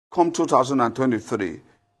come 2023,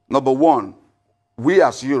 number one, we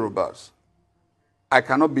as Yorubas, I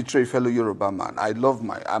cannot betray a fellow Yoruba man.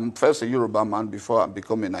 I'm first a Yoruba man before I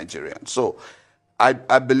become a Nigerian. So I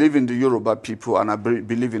believe in the Yoruba people and I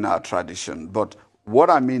believe in our tradition. But what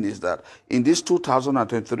I mean is that in this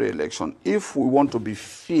 2023 election, if we want to be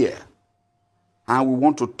fair and we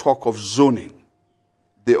want to talk of zoning,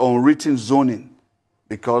 the unwritten zoning,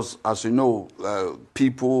 because, as you know,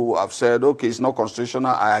 people have said, okay, it's not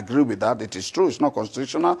constitutional. I agree with that. It is true, it's not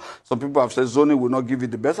constitutional. Some people have said zoning will not give you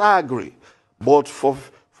the best. I agree. But for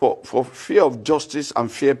fear of justice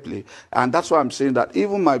and fair play, and that's why I'm saying that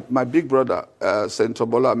even my big brother, Senator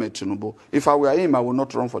Bola Ahmed Tinubu, if I were him, I would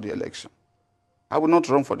not run for the election. I will not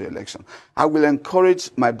run for the election. I will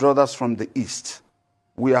encourage my brothers from the East.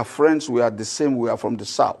 We are friends. We are the same. We are from the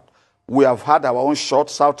South. We have had our own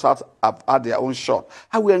shot. South have had their own shot.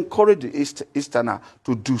 I will encourage the Easterner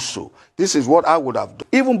to do so. This is what I would have done.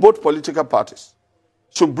 Even both political parties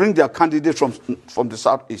should bring their candidates from the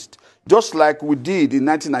Southeast. Just like we did in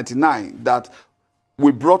 1999, that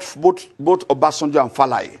we brought both Obasanjo and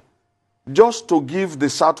Falaye, just to give the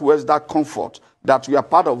Southwest that comfort that we are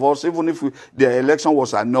part of us, even if the election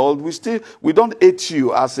was annulled, we don't hate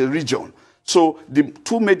you as a region. So the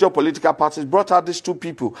two major political parties brought out these two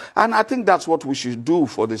people. And I think that's what we should do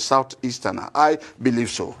for the Southeasterner. I believe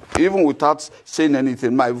so. Even without saying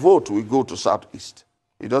anything, my vote will go to Southeast.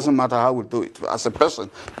 It doesn't matter how we do it as a person,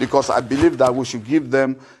 because I believe that we should give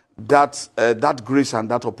them that grace and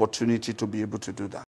that opportunity to be able to do that.